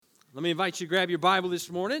Let me invite you to grab your Bible this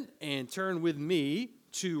morning and turn with me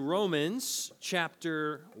to Romans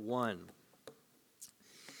chapter 1.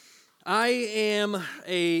 I am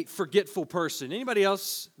a forgetful person. Anybody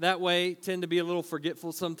else that way tend to be a little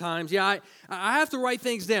forgetful sometimes? Yeah, I have to write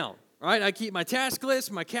things down, right? I keep my task list,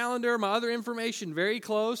 my calendar, my other information very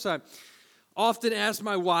close. I often ask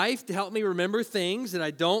my wife to help me remember things that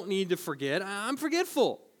I don't need to forget. I'm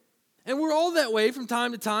forgetful. And we're all that way from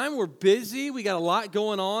time to time. We're busy. We got a lot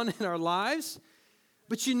going on in our lives.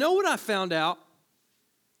 But you know what I found out?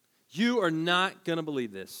 You are not going to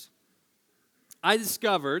believe this. I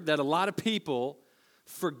discovered that a lot of people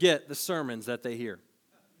forget the sermons that they hear.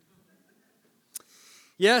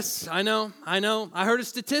 Yes, I know. I heard a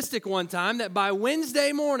statistic one time that by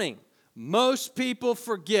Wednesday morning, most people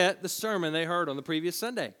forget the sermon they heard on the previous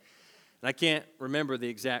Sunday. And I can't remember the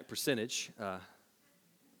exact percentage.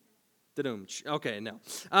 Okay, no.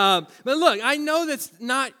 But look, I know that's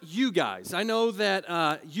not you guys. I know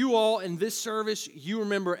that you all in this service, you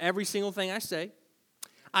remember every single thing I say.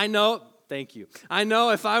 Thank you. I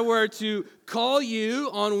know if I were to call you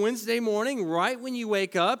on Wednesday morning, right when you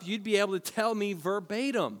wake up, you'd be able to tell me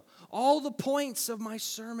verbatim all the points of my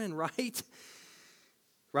sermon, right?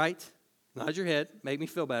 Right? Nod your head. Make me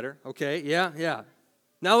feel better. Okay, yeah.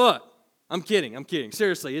 Now look. I'm kidding.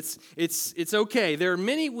 Seriously, it's okay. There are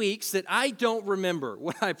many weeks that I don't remember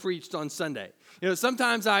what I preached on Sunday. You know,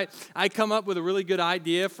 sometimes I come up with a really good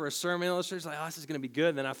idea for a sermon illustration, like, this is going to be good,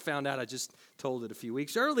 and then I found out I just told it a few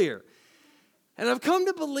weeks earlier. And I've come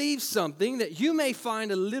to believe something that you may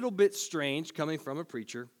find a little bit strange coming from a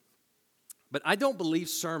preacher, but I don't believe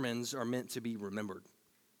sermons are meant to be remembered.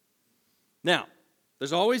 Now,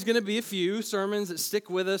 there's always going to be a few sermons that stick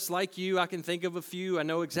with us like you. I can think of a few. I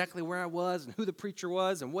know exactly where I was and who the preacher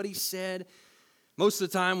was and what he said. Most of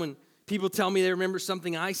the time when people tell me they remember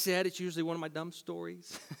something I said, it's usually one of my dumb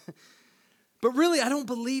stories. But really, I don't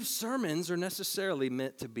believe sermons are necessarily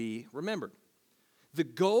meant to be remembered. The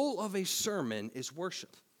goal of a sermon is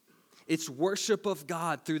worship. It's worship of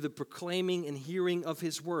God through the proclaiming and hearing of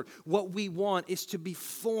His Word. What we want is to be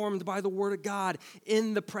formed by the Word of God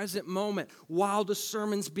in the present moment while the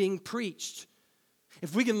sermon's being preached.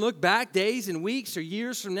 If we can look back days and weeks or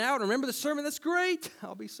years from now and remember the sermon, that's great.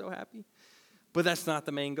 I'll be so happy. But that's not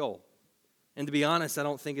the main goal. And to be honest, I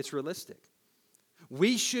don't think it's realistic.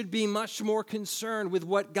 We should be much more concerned with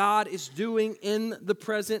what God is doing in the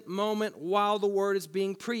present moment while the Word is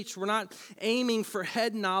being preached. We're not aiming for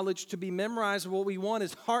head knowledge to be memorized. What we want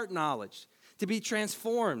is heart knowledge, to be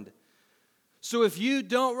transformed. So if you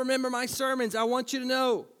don't remember my sermons, I want you to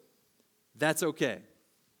know that's okay.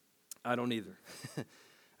 I don't either.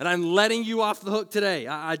 And I'm letting you off the hook today.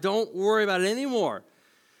 I don't worry about it anymore.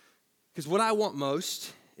 Because what I want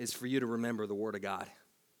most is for you to remember the Word of God.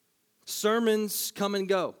 Sermons come and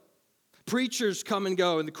go. Preachers come and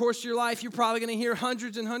go. In the course of your life, you're probably going to hear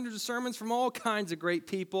hundreds and hundreds of sermons from all kinds of great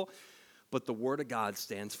people. But the Word of God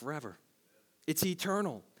stands forever. It's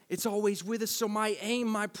eternal. It's always with us. So my aim,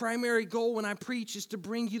 my primary goal when I preach is to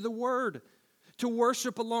bring you the Word, to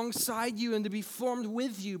worship alongside you and to be formed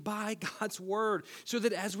with you by God's Word, so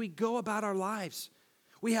that as we go about our lives,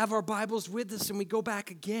 we have our Bibles with us and we go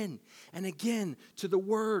back again and again to the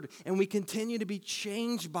Word, and we continue to be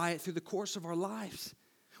changed by it through the course of our lives.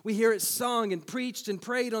 We hear it sung and preached and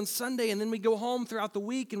prayed on Sunday, and then we go home throughout the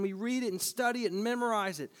week and we read it and study it and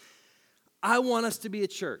memorize it. I want us to be a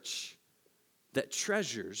church that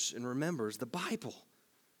treasures and remembers the Bible.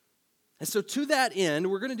 And so to that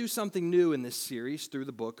end, we're going to do something new in this series through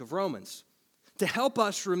the book of Romans. To help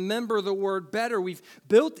us remember the Word better, we've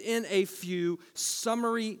built in a few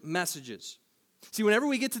summary messages. See, whenever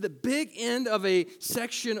we get to the big end of a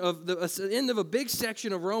section of a big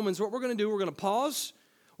section of Romans, what we're going to do, we're going to pause,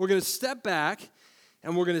 we're going to step back,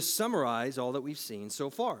 and we're going to summarize all that we've seen so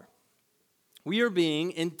far. We are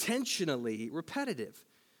being intentionally repetitive.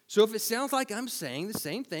 So if it sounds like I'm saying the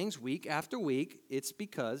same things week after week, it's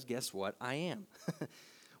because, guess what, I am.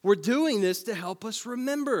 We're doing this to help us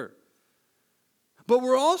remember. But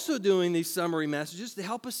we're also doing these summary messages to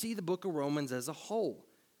help us see the book of Romans as a whole.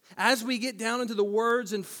 As we get down into the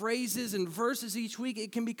words and phrases and verses each week,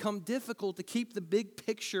 it can become difficult to keep the big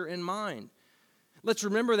picture in mind. Let's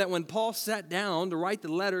remember that when Paul sat down to write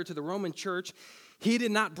the letter to the Roman church, he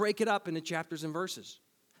did not break it up into chapters and verses.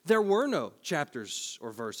 There were no chapters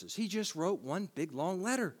or verses. He just wrote one big long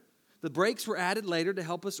letter. The breaks were added later to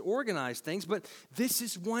help us organize things, but this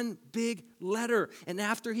is one big letter. And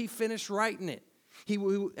after he finished writing it, he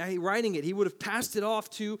would have passed it off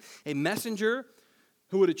to a messenger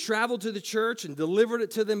who would have traveled to the church and delivered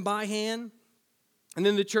it to them by hand. And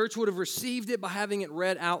then the church would have received it by having it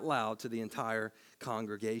read out loud to the entire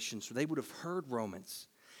congregation. So they would have heard Romans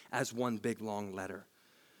as one big long letter.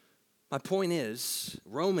 My point is,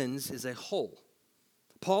 Romans is a whole.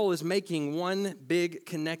 Paul is making one big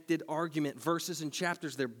connected argument. Verses and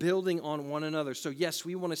chapters, they're building on one another. So yes,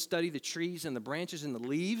 we want to study the trees and the branches and the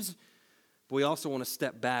leaves, but we also want to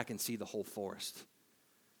step back and see the whole forest.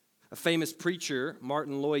 A famous preacher,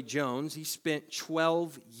 Martin Lloyd-Jones, he spent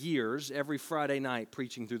 12 years every Friday night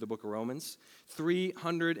preaching through the book of Romans,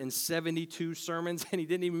 372 sermons, and he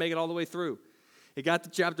didn't even make it all the way through. He got to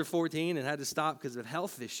chapter 14 and had to stop because of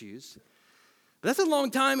health issues. But that's a long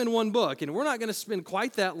time in one book, and we're not going to spend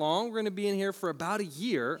quite that long. We're going to be in here for about a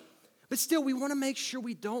year. But still, we want to make sure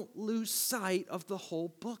we don't lose sight of the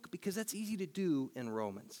whole book because that's easy to do in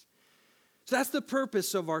Romans. So that's the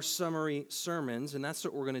purpose of our summary sermons, and that's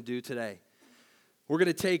what we're going to do today. We're going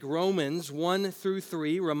to take Romans 1 through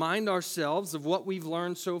 3, remind ourselves of what we've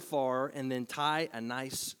learned so far, and then tie a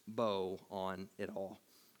nice bow on it all.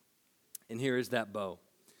 And here is that bow.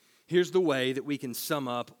 Here's the way that we can sum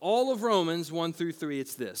up all of Romans 1 through 3.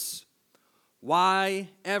 It's this: why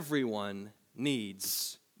everyone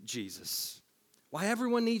needs Jesus. Why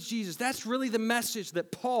everyone needs Jesus. That's really the message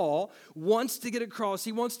that Paul wants to get across.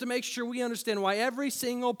 He wants to make sure we understand why every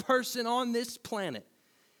single person on this planet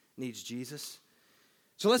needs Jesus.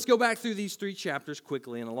 So let's go back through these 3 chapters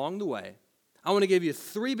quickly, and along the way, I want to give you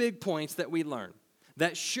 3 big points that we learned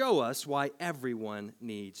that show us why everyone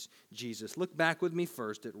needs Jesus. Look back with me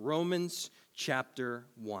first at Romans chapter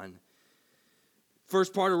 1.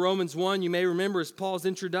 First part of Romans 1, you may remember, is Paul's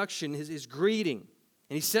introduction, his greeting.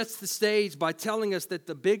 And he sets the stage by telling us that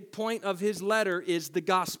the big point of his letter is the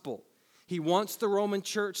gospel. He wants the Roman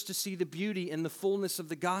church to see the beauty and the fullness of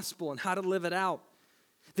the gospel and how to live it out.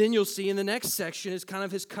 Then you'll see in the next section is kind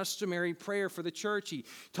of his customary prayer for the church. He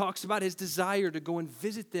talks about his desire to go and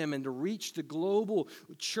visit them and to reach the global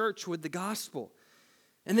church with the gospel.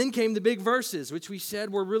 And then came the big verses, which we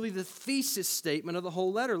said were really the thesis statement of the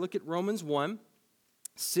whole letter. Look at Romans 1,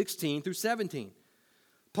 16 through 17.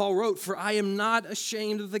 Paul wrote, "For I am not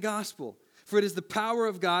ashamed of the gospel, for it is the power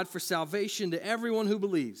of God for salvation to everyone who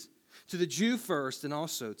believes, to the Jew first and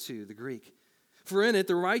also to the Greek. For in it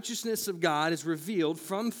the righteousness of God is revealed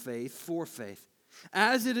from faith for faith.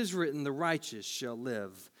 As it is written, the righteous shall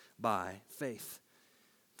live by faith."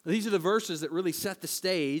 These are the verses that really set the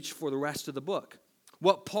stage for the rest of the book.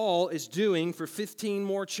 What Paul is doing for 15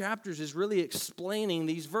 more chapters is really explaining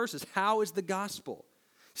these verses. How is the gospel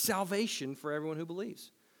salvation for everyone who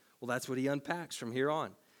believes? Well, that's what he unpacks from here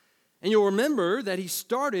on. And you'll remember that he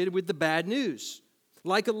started with the bad news.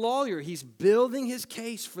 Like a lawyer, he's building his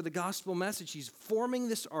case for the gospel message. He's forming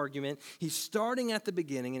this argument. He's starting at the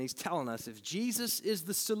beginning, and he's telling us if Jesus is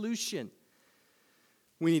the solution,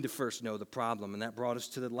 we need to first know the problem. And that brought us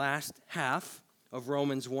to the last half of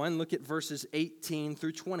Romans 1. Look at verses 18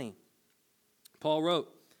 through 20. Paul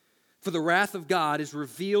wrote, "For the wrath of God is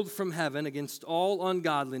revealed from heaven against all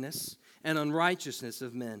ungodliness and unrighteousness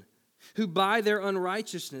of men, who by their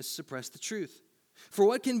unrighteousness suppress the truth. For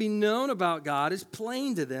what can be known about God is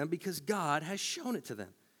plain to them because God has shown it to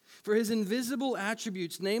them. For his invisible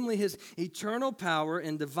attributes, namely his eternal power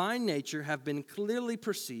and divine nature, have been clearly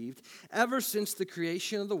perceived ever since the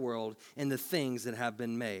creation of the world and the things that have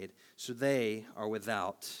been made. So they are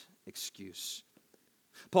without excuse."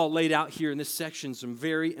 Paul laid out here in this section some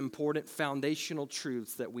very important foundational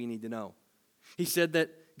truths that we need to know. He said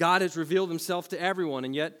that God has revealed himself to everyone,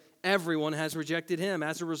 and yet everyone has rejected him.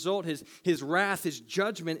 As a result, his wrath, his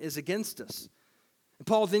judgment is against us. And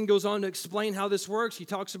Paul then goes on to explain how this works. He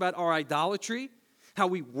talks about our idolatry, how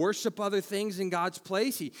we worship other things in God's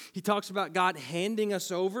place. He talks about God handing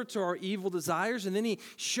us over to our evil desires, and then he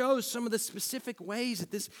shows some of the specific ways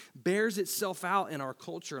that this bears itself out in our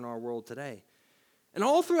culture and our world today. And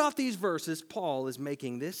all throughout these verses, Paul is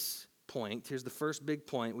making this point. Here's the first big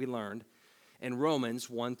point we learned in Romans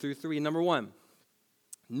 1 through 3. Number 1,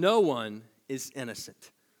 no one is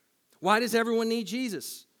innocent. Why does everyone need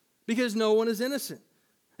Jesus? Because no one is innocent.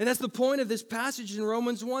 And that's the point of this passage in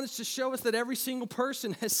Romans 1, is to show us that every single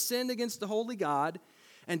person has sinned against the holy God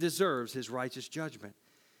and deserves his righteous judgment.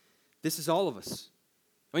 This is all of us.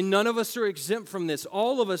 I mean, none of us are exempt from this.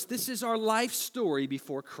 All of us, this is our life story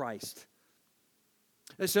before Christ.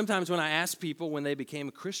 Sometimes when I ask people when they became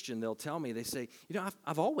a Christian, they'll tell me, they say,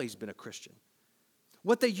 I've always been a Christian.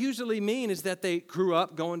 What they usually mean is that they grew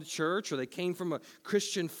up going to church or they came from a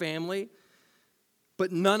Christian family.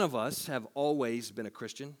 But none of us have always been a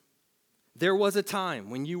Christian. There was a time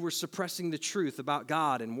when you were suppressing the truth about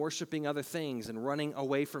God and worshiping other things and running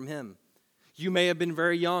away from him. You may have been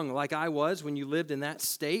very young, like I was when you lived in that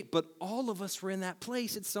state, but all of us were in that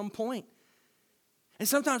place at some point. And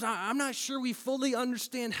sometimes I'm not sure we fully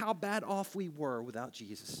understand how bad off we were without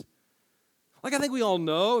Jesus. Like I think we all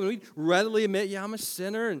know, and we readily admit, yeah, I'm a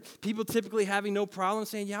sinner, and people typically having no problem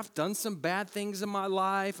saying, yeah, I've done some bad things in my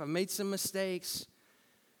life, I've made some mistakes.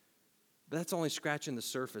 But that's only scratching the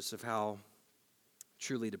surface of how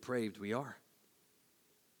truly depraved we are.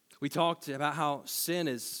 We talked about how sin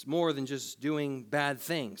is more than just doing bad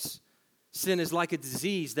things. Sin is like a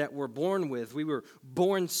disease that we're born with. We were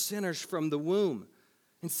born sinners from the womb.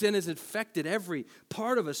 And sin has infected every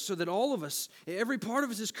part of us so that all of us, every part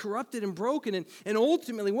of us is corrupted and broken. And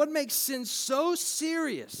ultimately, what makes sin so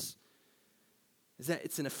serious is that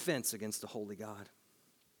it's an offense against the holy God.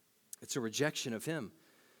 It's a rejection of Him.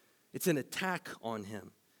 It's an attack on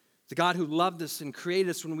Him. The God who loved us and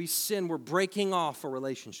created us, when we sin, we're breaking off a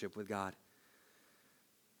relationship with God.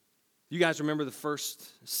 You guys remember the first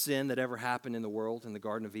sin that ever happened in the world in the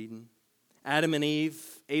Garden of Eden? Adam and Eve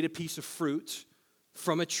ate a piece of fruit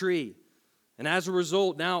from a tree. And as a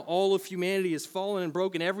result, now all of humanity is fallen and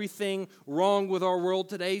broken. Everything wrong with our world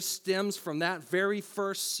today stems from that very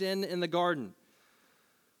first sin in the garden.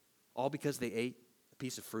 All because they ate a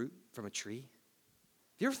piece of fruit from a tree.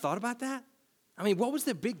 Have you ever thought about that? I mean, what was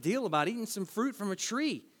the big deal about eating some fruit from a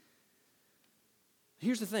tree?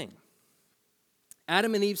 Here's the thing.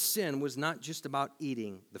 Adam and Eve's sin was not just about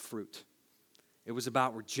eating the fruit. It was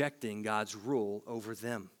about rejecting God's rule over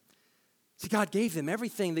them. See, God gave them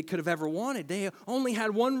everything they could have ever wanted. They only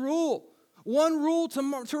had one rule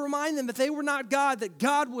to remind them that they were not God, that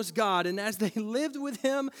God was God. And as they lived with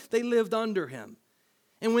Him, they lived under Him.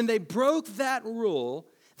 And when they broke that rule,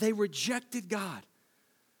 they rejected God.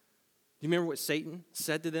 You remember what Satan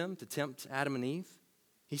said to them to tempt Adam and Eve?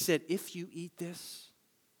 He said, if you eat this,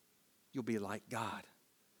 you'll be like God.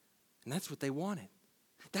 And that's what they wanted.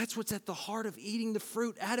 That's what's at the heart of eating the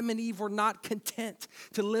fruit. Adam and Eve were not content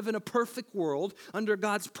to live in a perfect world under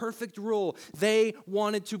God's perfect rule. They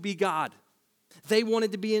wanted to be God. They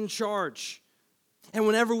wanted to be in charge. And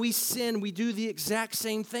whenever we sin, we do the exact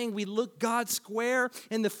same thing. We look God square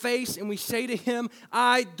in the face and we say to Him,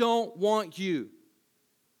 I don't want you.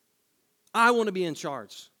 I want to be in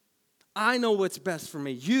charge. I know what's best for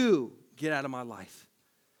me. You get out of my life.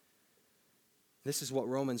 This is what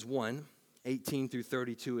Romans 1:18 through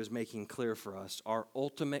 32 is making clear for us. Our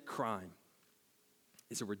ultimate crime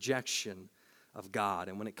is a rejection of God.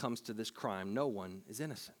 And when it comes to this crime, no one is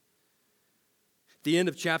innocent. At the end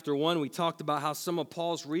of chapter 1, we talked about how some of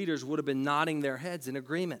Paul's readers would have been nodding their heads in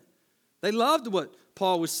agreement. They loved what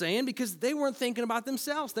Paul was saying because they weren't thinking about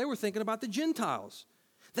themselves. They were thinking about the Gentiles.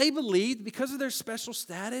 They believed because of their special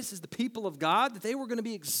status as the people of God that they were going to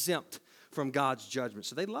be exempt from God's judgment.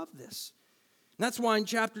 So they loved this. And that's why in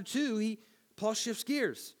chapter 2, Paul shifts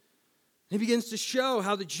gears. He begins to show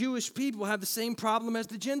how the Jewish people have the same problem as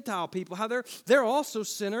the Gentile people, how they're also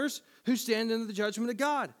sinners who stand under the judgment of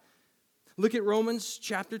God. Look at Romans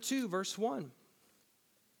chapter 2, verse 1.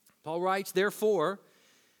 Paul writes, therefore,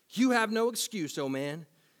 you have no excuse, O man,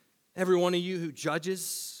 every one of you who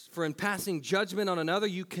judges. For in passing judgment on another,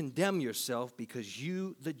 you condemn yourself because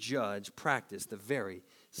you, the judge, practice the very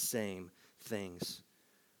same things.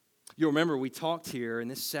 You'll remember we talked here in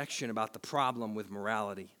this section about the problem with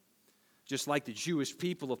morality. Just like the Jewish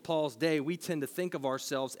people of Paul's day, we tend to think of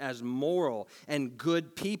ourselves as moral and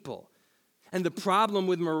good people. And the problem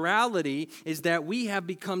with morality is that we have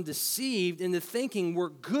become deceived into thinking we're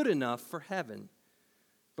good enough for heaven.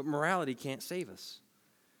 But morality can't save us.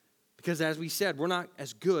 Because as we said, we're not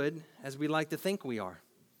as good as we like to think we are.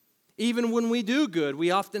 Even when we do good, we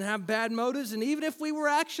often have bad motives. And even if we were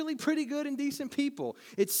actually pretty good and decent people,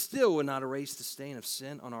 it still would not erase the stain of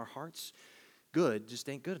sin on our hearts. Good just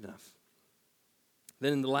ain't good enough.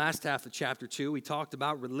 Then in the last half of chapter 2, we talked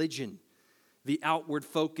about religion. The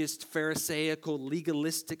outward-focused, pharisaical,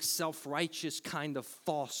 legalistic, self-righteous kind of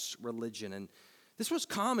false religion. And this was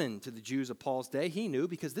common to the Jews of Paul's day. He knew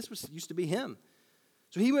because this used to be him.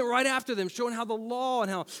 So he went right after them, showing how the law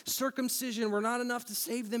and how circumcision were not enough to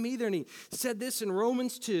save them either. And he said this in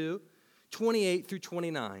Romans 2:28 through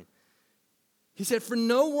 29. He said, for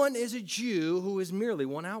no one is a Jew who is merely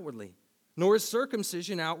one outwardly, nor is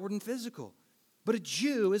circumcision outward and physical. But a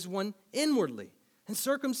Jew is one inwardly. And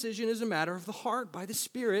circumcision is a matter of the heart, by the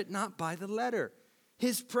Spirit, not by the letter.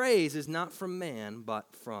 His praise is not from man,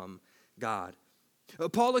 but from God.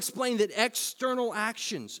 Paul explained that external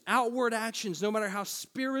actions, outward actions, no matter how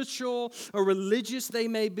spiritual or religious they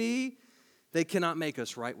may be, they cannot make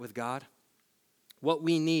us right with God. What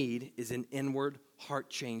we need is an inward heart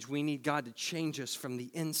change. We need God to change us from the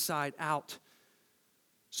inside out.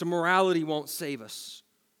 So morality won't save us.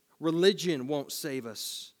 Religion won't save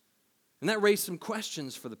us. And that raised some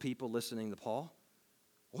questions for the people listening to Paul.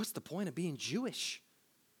 What's the point of being Jewish?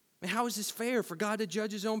 I mean, how is this fair for God to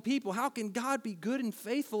judge his own people? How can God be good and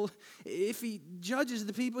faithful if he judges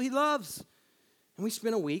the people he loves? And we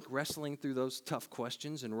spent a week wrestling through those tough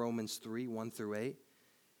questions in Romans 3, 1 through 8.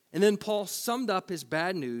 And then Paul summed up his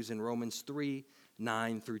bad news in Romans 3,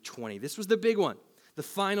 9 through 20. This was the big one, the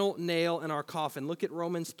final nail in our coffin. Look at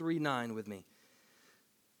Romans 3, 9 with me.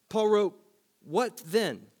 Paul wrote, "What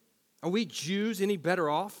then? Are we Jews any better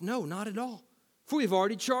off? No, not at all. For we've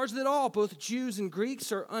already charged it all. Both Jews and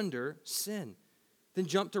Greeks are under sin." Then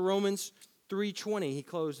jump to Romans 3:20. He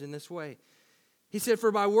closed in this way. He said,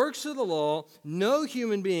 "For by works of the law, no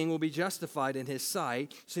human being will be justified in his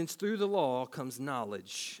sight, since through the law comes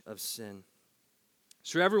knowledge of sin."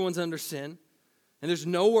 So everyone's under sin, and there's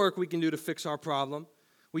no work we can do to fix our problem.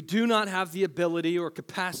 We do not have the ability or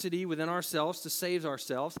capacity within ourselves to save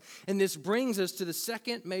ourselves. And this brings us to the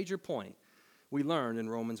second major point we learned in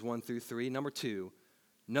Romans 1 through 3. Number 2,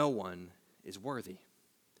 no one is worthy.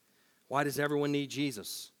 Why does everyone need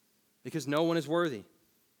Jesus? Because no one is worthy.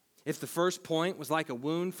 If the first point was like a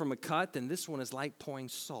wound from a cut, then this one is like pouring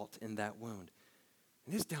salt in that wound.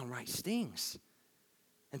 And this downright stings.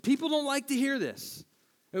 And people don't like to hear this.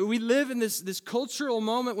 We live in this cultural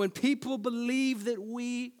moment when people believe that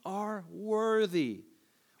we are worthy.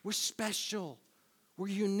 We're special. We're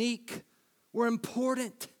unique. We're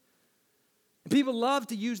important. And people love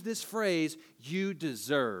to use this phrase, "you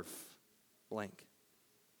deserve blank."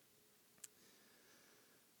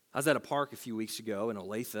 I was at a park a few weeks ago in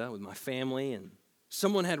Olathe with my family, and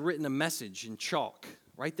someone had written a message in chalk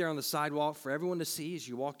right there on the sidewalk for everyone to see as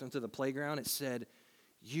you walked onto the playground. It said,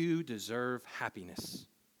 "You deserve happiness."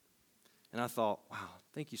 And I thought, wow,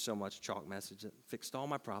 thank you so much, chalk message. It fixed all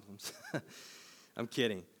my problems. I'm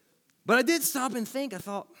kidding. But I did stop and think. I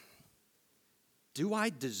thought, do I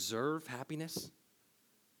deserve happiness?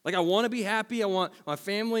 Like, I want to be happy. I want my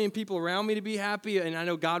family and people around me to be happy. And I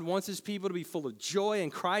know God wants his people to be full of joy in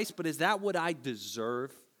Christ. But is that what I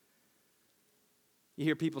deserve? You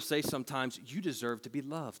hear people say sometimes, you deserve to be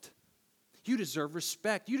loved. You deserve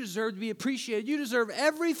respect. You deserve to be appreciated. You deserve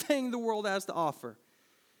everything the world has to offer.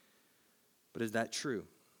 But is that true?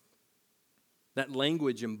 That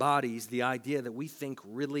language embodies the idea that we think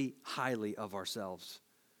really highly of ourselves.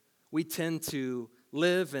 We tend to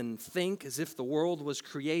live and think as if the world was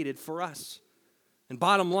created for us. And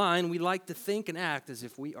bottom line, we like to think and act as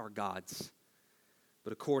if we are gods.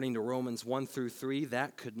 But according to Romans 1 through 3,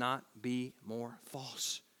 that could not be more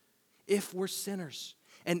false. If we're sinners,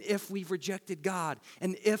 and if we've rejected God,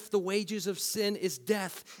 and if the wages of sin is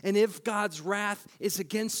death, and if God's wrath is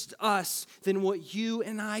against us, then what you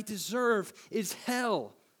and I deserve is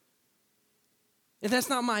hell. And that's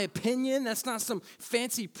not my opinion. That's not some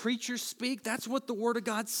fancy preacher speak. That's what the Word of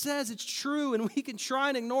God says. It's true, and we can try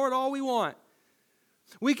and ignore it all we want.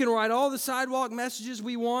 We can write all the sidewalk messages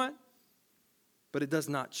we want, but it does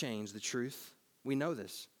not change the truth. We know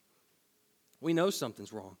this. We know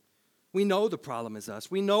something's wrong. We know the problem is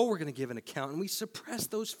us. We know we're going to give an account, and we suppress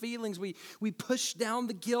those feelings. We push down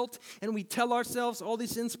the guilt, and we tell ourselves all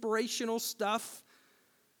this inspirational stuff.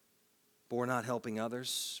 But we're not helping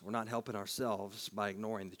others. We're not helping ourselves by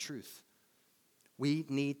ignoring the truth. We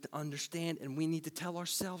need to understand, and we need to tell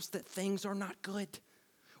ourselves that things are not good.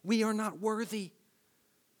 We are not worthy.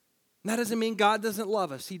 And that doesn't mean God doesn't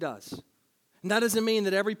love us. He does. And that doesn't mean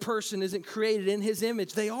that every person isn't created in his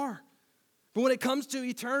image. They are. But when it comes to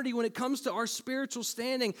eternity, when it comes to our spiritual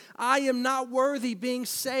standing, I am not worthy being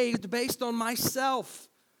saved based on myself.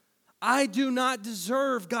 I do not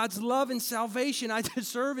deserve God's love and salvation. I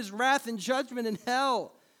deserve his wrath and judgment in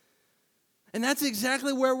hell. And that's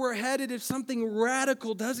exactly where we're headed if something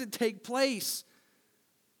radical doesn't take place.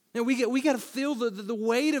 And we got to feel the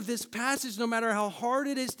weight of this passage no matter how hard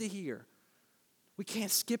it is to hear. We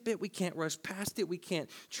can't skip it. We can't rush past it. We can't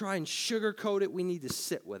try and sugarcoat it. We need to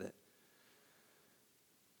sit with it.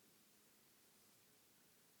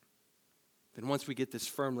 Then once we get this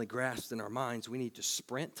firmly grasped in our minds, we need to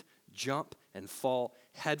sprint, jump, and fall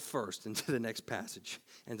headfirst into the next passage,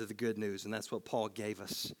 into the good news. And that's what Paul gave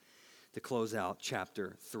us to close out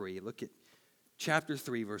chapter 3. Look at chapter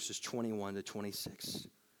 3, verses 21 to 26.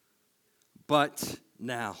 But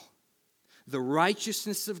now, the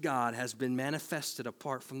righteousness of God has been manifested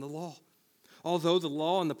apart from the law. Although the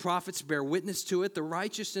law and the prophets bear witness to it, the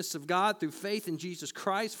righteousness of God through faith in Jesus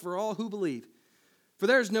Christ for all who believe. For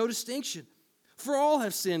there is no distinction. For all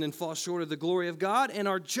have sinned and fall short of the glory of God and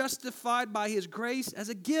are justified by his grace as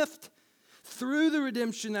a gift through the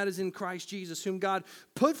redemption that is in Christ Jesus, whom God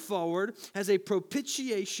put forward as a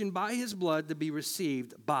propitiation by his blood to be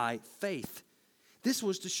received by faith. This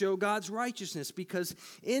was to show God's righteousness, because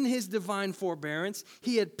in his divine forbearance,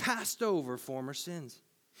 he had passed over former sins.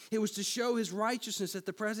 It was to show his righteousness at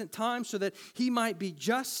the present time, so that he might be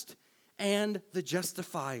just and the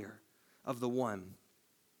justifier of the one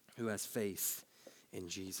who has faith in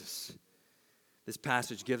Jesus. This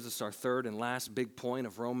passage gives us our third and last big point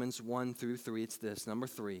of Romans 1 through 3. It's this, number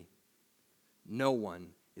 3. No one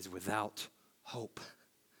is without hope.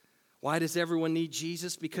 Why does everyone need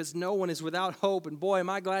Jesus? Because no one is without hope. And boy, am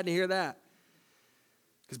I glad to hear that.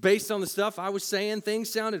 Because based on the stuff I was saying,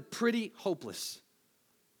 things sounded pretty hopeless.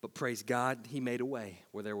 But praise God, he made a way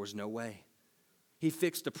where there was no way. He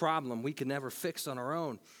fixed a problem we could never fix on our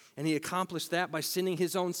own. And he accomplished that by sending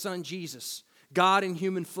his own son, Jesus, God in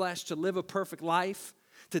human flesh, to live a perfect life,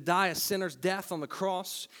 to die a sinner's death on the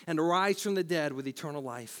cross, and to rise from the dead with eternal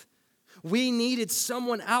life. We needed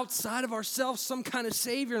someone outside of ourselves, some kind of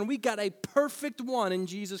Savior, and we got a perfect one in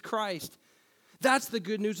Jesus Christ. That's the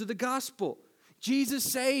good news of the gospel. Jesus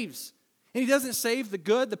saves. And he doesn't save the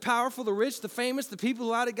good, the powerful, the rich, the famous, the people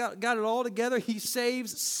who got it all together. He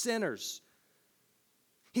saves sinners.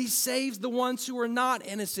 He saves the ones who are not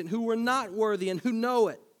innocent, who are not worthy, and who know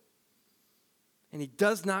it. And he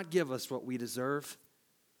does not give us what we deserve.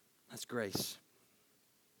 That's grace.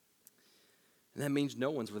 And that means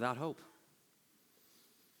no one's without hope.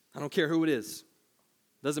 I don't care who it is.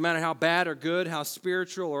 Doesn't matter how bad or good, how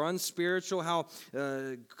spiritual or unspiritual, how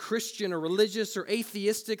Christian or religious or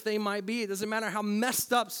atheistic they might be. It doesn't matter how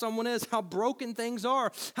messed up someone is, how broken things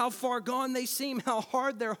are, how far gone they seem, how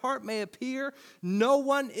hard their heart may appear. No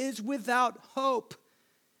one is without hope.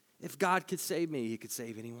 If God could save me, he could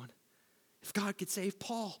save anyone. If God could save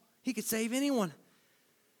Paul, he could save anyone.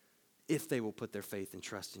 If they will put their faith and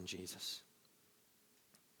trust in Jesus.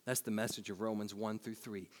 That's the message of Romans 1 through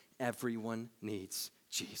 3. Everyone needs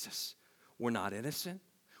Jesus. We're not innocent.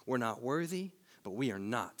 We're not worthy. But we are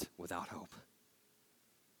not without hope.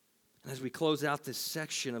 And as we close out this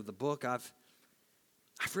section of the book, I've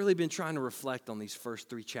really been trying to reflect on these first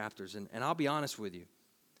 3 chapters. And I'll be honest with you.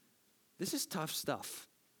 This is tough stuff.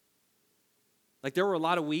 Like, there were a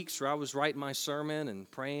lot of weeks where I was writing my sermon and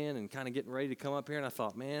praying and kind of getting ready to come up here. And I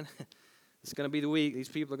thought, man, it's going to be the week. These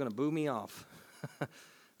people are going to boo me off.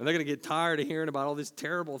 And they're going to get tired of hearing about all these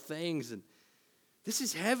terrible things. And this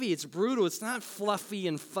is heavy. It's brutal. It's not fluffy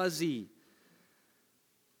and fuzzy.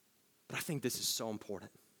 But I think this is so important.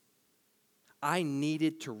 I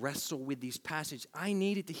needed to wrestle with these passages. I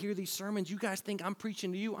needed to hear these sermons. You guys think I'm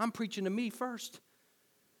preaching to you. I'm preaching to me first.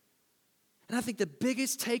 And I think the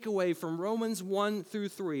biggest takeaway from Romans 1 through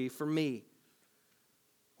 3 for me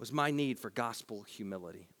was my need for gospel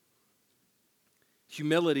humility.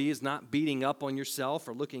 Humility is not beating up on yourself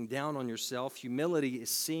or looking down on yourself. Humility is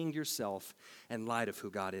seeing yourself in light of who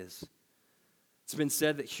God is. It's been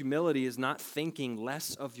said that humility is not thinking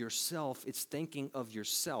less of yourself, it's thinking of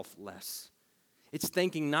yourself less. It's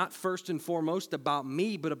thinking not first and foremost about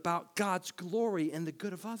me, but about God's glory and the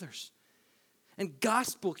good of others. And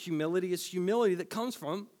gospel humility is humility that comes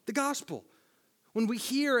from the gospel. When we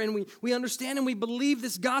hear and we understand and we believe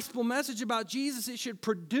this gospel message about Jesus, it should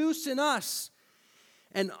produce in us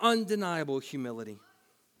an undeniable humility.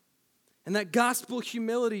 And that gospel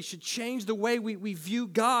humility should change the way we view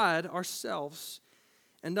God, ourselves,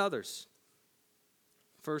 and others.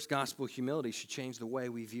 First, gospel humility should change the way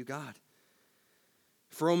we view God.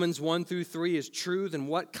 If Romans 1 through 3 is true, then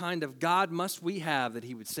what kind of God must we have that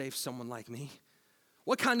he would save someone like me?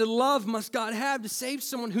 What kind of love must God have to save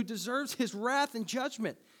someone who deserves his wrath and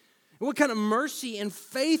judgment? And what kind of mercy and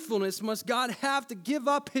faithfulness must God have to give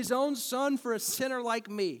up his own son for a sinner like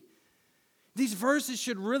me? These verses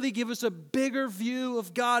should really give us a bigger view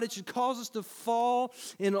of God. It should cause us to fall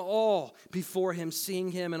in awe before him,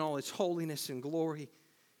 seeing him in all his holiness and glory.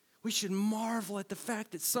 We should marvel at the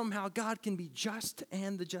fact that somehow God can be just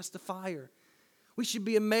and the justifier. We should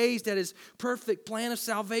be amazed at his perfect plan of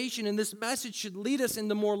salvation, and this message should lead us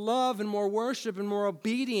into more love and more worship and more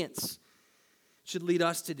obedience. It should lead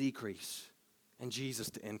us to decrease and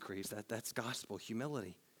Jesus to increase. That's gospel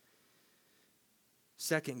humility.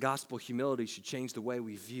 Second, gospel humility should change the way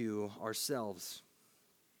we view ourselves.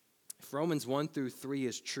 If Romans 1 through 3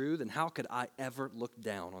 is true, then how could I ever look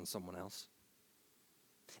down on someone else?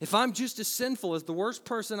 If I'm just as sinful as the worst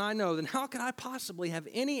person I know, then how could I possibly have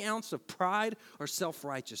any ounce of pride or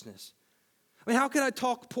self-righteousness? I mean, how could I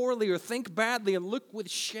talk poorly or think badly and look with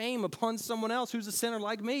shame upon someone else who's a sinner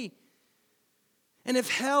like me? And if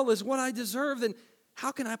hell is what I deserve, then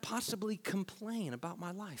how can I possibly complain about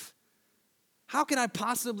my life? How can I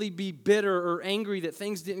possibly be bitter or angry that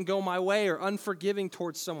things didn't go my way or unforgiving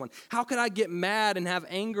towards someone? How could I get mad and have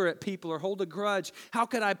anger at people or hold a grudge? How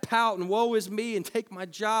could I pout and woe is me and take my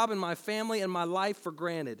job and my family and my life for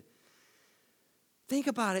granted? Think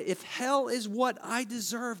about it. If hell is what I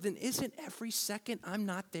deserve, then isn't every second I'm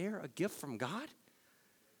not there a gift from God?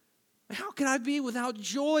 How can I be without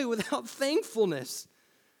joy, without thankfulness?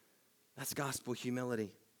 That's gospel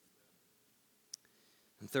humility.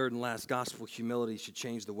 And third and last, gospel humility should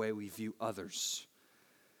change the way we view others.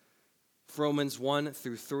 If Romans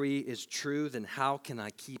 1-3 is true, then how can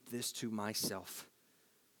I keep this to myself?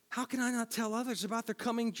 How can I not tell others about their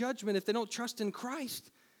coming judgment if they don't trust in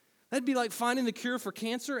Christ? That'd be like finding the cure for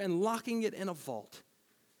cancer and locking it in a vault.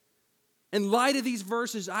 In light of these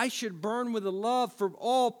verses, I should burn with a love for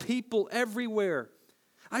all people everywhere.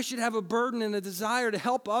 I should have a burden and a desire to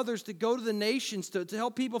help others, to go to the nations, to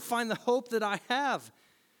help people find the hope that I have.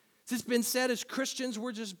 It's been said as Christians,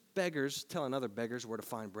 we're just beggars telling other beggars where to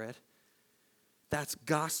find bread. That's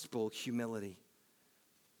gospel humility.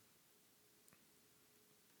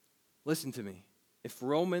 Listen to me. If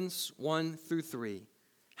Romans 1-3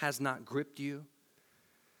 has not gripped you,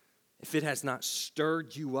 if it has not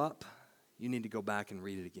stirred you up, you need to go back and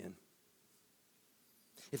read it again.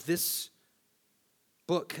 If this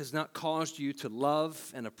book has not caused you to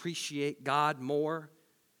love and appreciate God more,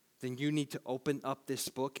 then you need to open up this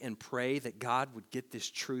book and pray that God would get this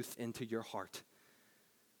truth into your heart.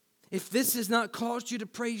 If this has not caused you to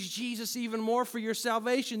praise Jesus even more for your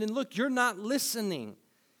salvation, then look, you're not listening.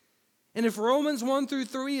 And if Romans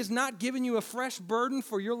 1-3 is not giving you a fresh burden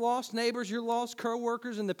for your lost neighbors, your lost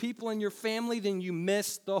co-workers, and the people in your family, then you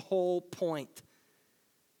miss the whole point.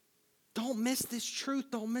 Don't miss this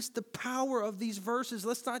truth. Don't miss the power of these verses.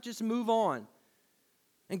 Let's not just move on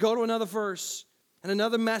and go to another verse and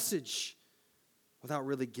another message without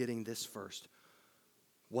really getting this first.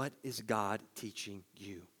 What is God teaching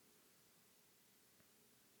you?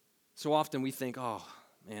 So often we think, oh,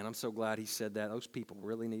 man, I'm so glad he said that. Those people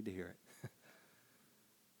really need to hear it.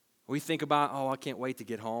 We think about, oh, I can't wait to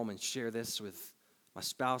get home and share this with my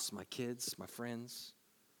spouse, my kids, my friends.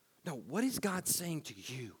 No, what is God saying to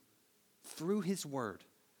you through his word?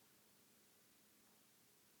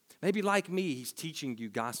 Maybe like me, he's teaching you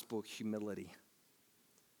gospel humility.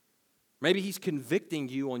 Maybe he's convicting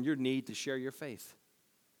you on your need to share your faith.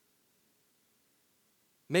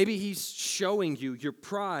 Maybe he's showing you your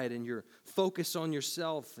pride and your focus on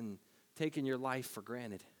yourself and taking your life for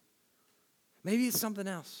granted. Maybe it's something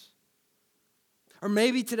else. Or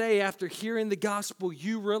maybe today, after hearing the gospel,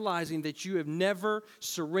 you realizing that you have never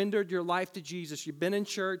surrendered your life to Jesus. You've been in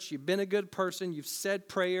church, you've been a good person, you've said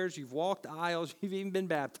prayers, you've walked aisles, you've even been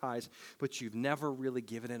baptized, but you've never really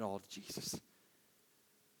given it all to Jesus.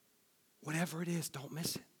 Whatever it is, don't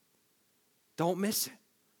miss it. Don't miss it.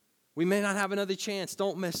 We may not have another chance.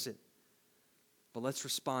 Don't miss it. But let's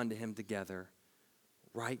respond to him together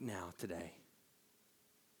right now, today.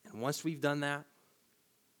 And once we've done that,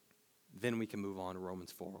 then we can move on to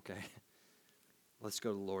Romans 4, okay? Let's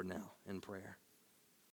go to the Lord now in prayer.